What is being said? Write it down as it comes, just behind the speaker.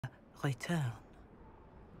return.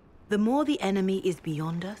 The more the enemy is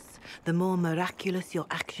beyond us, the more miraculous your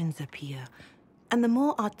actions appear, and the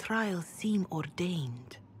more our trials seem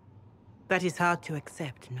ordained. That is hard to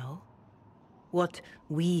accept, no? What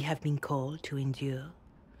we have been called to endure,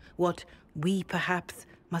 what we perhaps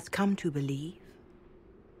must come to believe.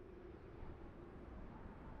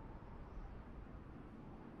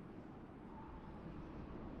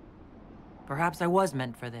 Perhaps I was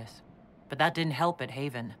meant for this, but that didn't help at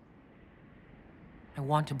Haven. I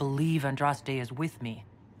want to believe Andraste is with me,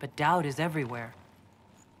 but doubt is everywhere.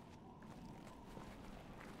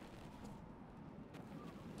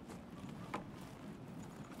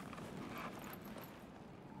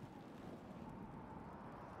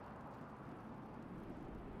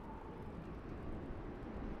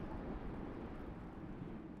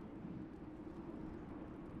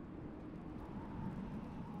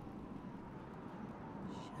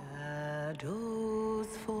 Shadows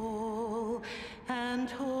fall and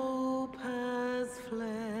hope has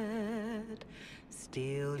fled.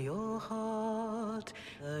 Still your heart,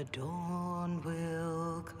 the dawn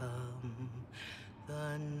will come.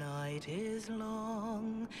 The night is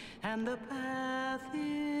long and the path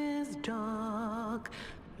is dark.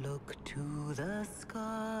 Look to the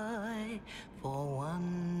sky, for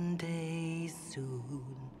one day soon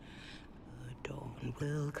the dawn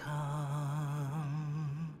will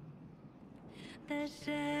come. The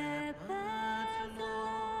shepherd's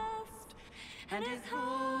lost, and his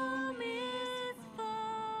home is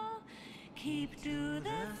far. Keep to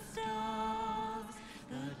the stars,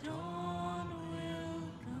 the dawn will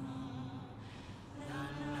come. The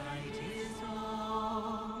night is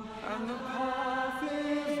long, And the path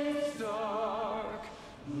is dark.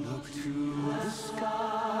 Look to the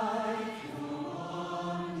sky, for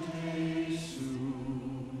one day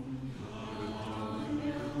soon the dawn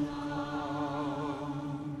will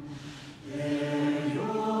come. Bear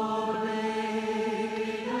your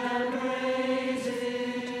blade and raise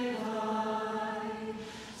it high.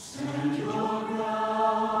 Stand your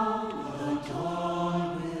ground, the dawn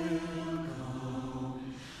will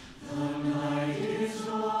come. The night is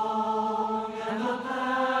long and the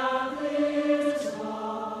path is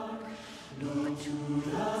dark. Look to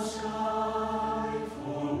the sky,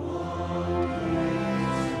 for one day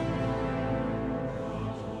soon the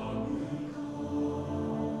dawn will come.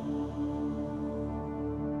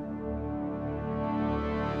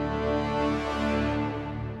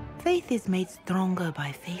 Faith is made stronger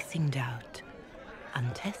by facing doubt.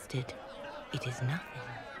 Untested, it is nothing.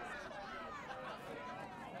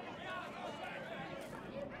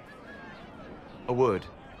 A word.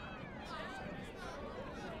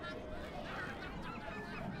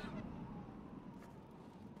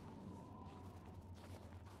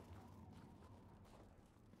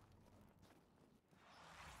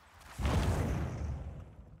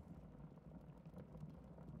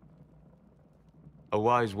 A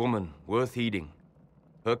wise woman, worth heeding.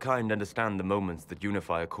 Her kind understand the moments that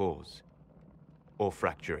unify a cause. Or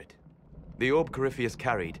fracture it. The orb Corypheus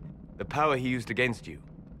carried, the power he used against you,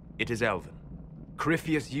 it is Elven.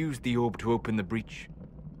 Corypheus used the orb to open the breach.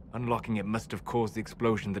 Unlocking it must have caused the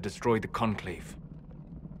explosion that destroyed the Conclave.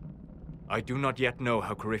 I do not yet know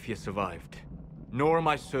how Corypheus survived, nor am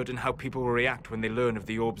I certain how people will react when they learn of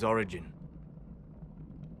the orb's origin.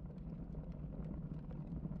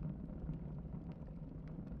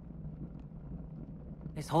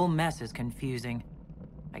 This whole mess is confusing.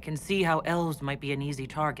 I can see how elves might be an easy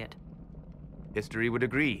target. History would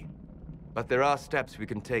agree. But there are steps we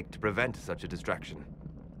can take to prevent such a distraction.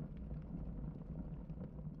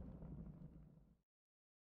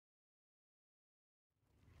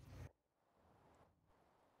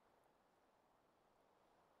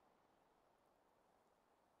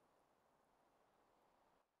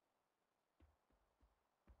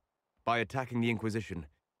 By attacking the Inquisition,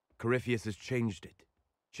 Corypheus has changed it.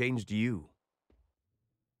 Changed you.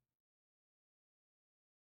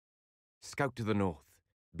 Scout to the north.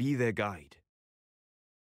 Be their guide.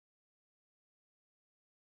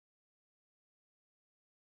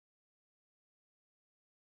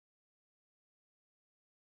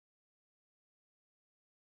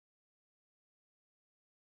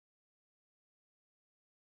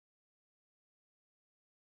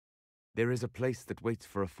 There is a place that waits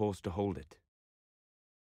for a force to hold it.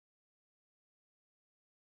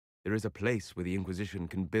 There is a place where the Inquisition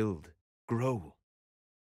can build, grow.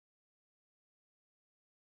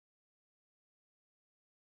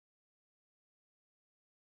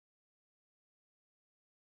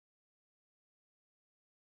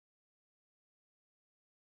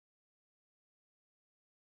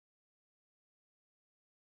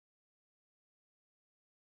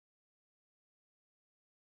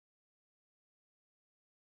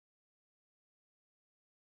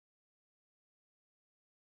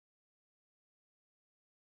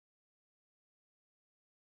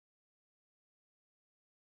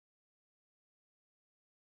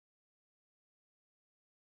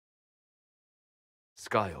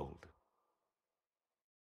 Skyhold.